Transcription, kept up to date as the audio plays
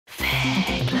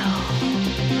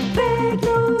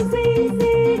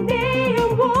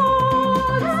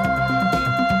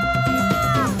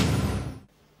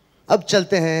अब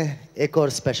चलते हैं एक और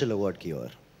स्पेशल अवार्ड की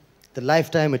ओर, the life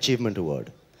time achievement award.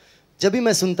 जब भी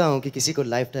मैं सुनता हूं कि किसी को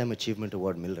लाइफ टाइम अचीवमेंट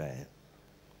अवार्ड मिल रहा है,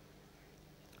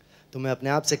 तो मैं अपने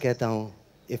आप से कहता हूं,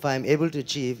 if I am able to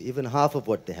achieve even half of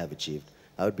what they have achieved,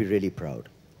 I would be really proud.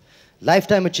 Life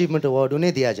time achievement award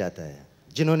उन्हें दिया जाता है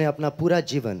जिन्होंने अपना पूरा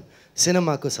जीवन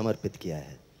सिनेमा को समर्पित किया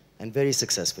है, and very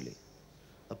successfully.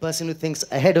 A person who thinks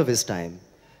ahead of his time,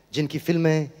 जिनकी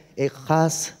फिल्में एक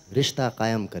खास रिश्ता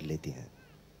कायम कर लेती हैं।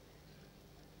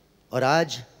 और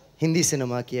आज हिंदी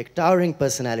सिनेमा की एक टावरिंग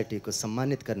पर्सनैलिटी को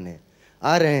सम्मानित करने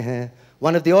आ रहे हैं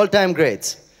one of the all time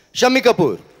greats, Shammi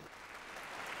Kapoor.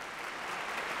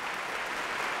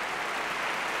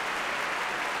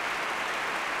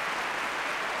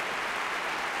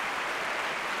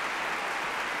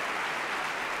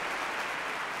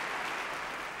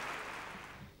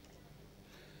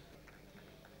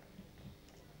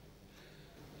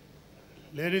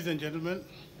 Ladies and gentlemen,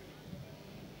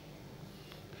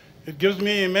 it gives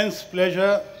me immense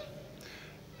pleasure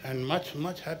and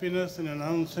much happiness in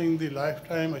announcing the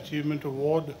Lifetime Achievement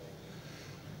Award.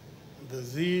 The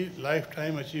Zee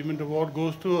Lifetime Achievement Award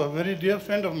goes to a very dear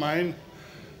friend of mine,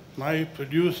 my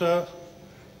producer,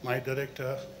 my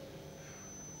director,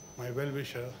 my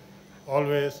well-wisher,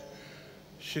 always,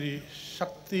 Shri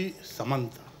Shakti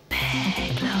Samanta.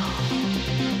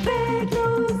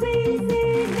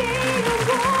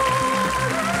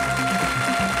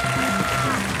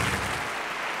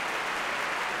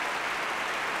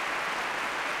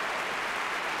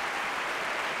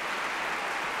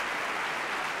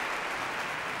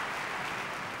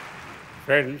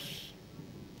 Friends,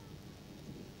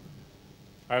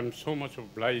 I am so much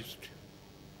obliged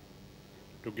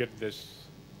to get this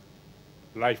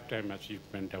Lifetime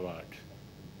Achievement Award,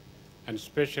 and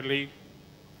especially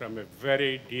from a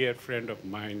very dear friend of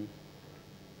mine.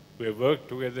 We have worked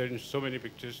together in so many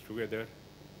pictures together,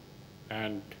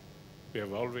 and we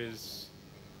have always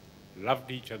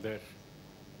loved each other,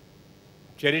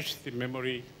 cherished the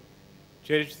memory,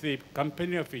 cherished the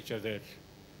company of each other,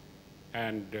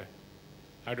 and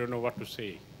I don't know what to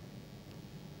say.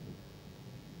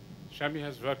 Shammi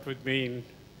has worked with me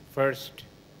first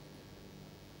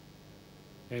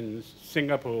in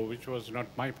Singapore, which was not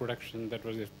my production, that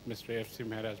was Mr. F.C.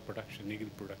 Mehra's production, Eagle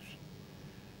production.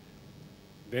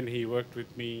 Then he worked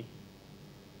with me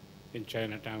in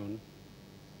Chinatown,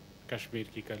 Kashmir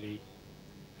Ki Kali,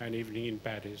 an evening in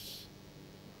Paris,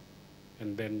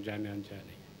 and then Jane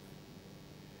Anjani.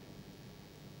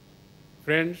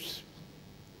 Friends,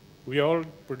 we all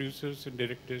producers and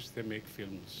directors, they make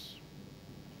films.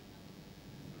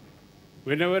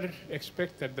 We never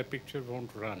expect that the picture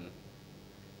won't run.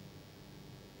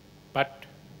 But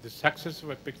the success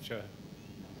of a picture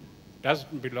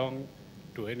doesn't belong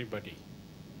to anybody,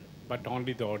 but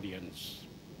only the audience.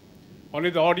 Only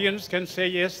the audience can say,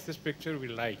 yes, this picture we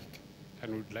like,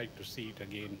 and we'd like to see it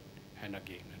again and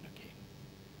again and again.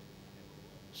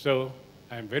 So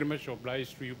I'm very much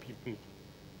obliged to you people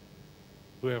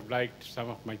who have liked some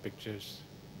of my pictures.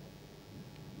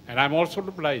 And I'm also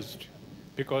obliged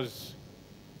because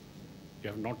you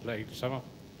have not liked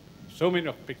so many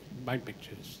of my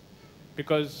pictures,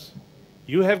 because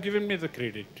you have given me the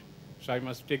credit, so I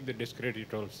must take the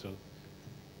discredit also.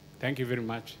 Thank you very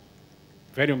much,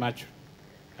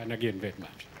 and again, very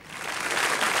much.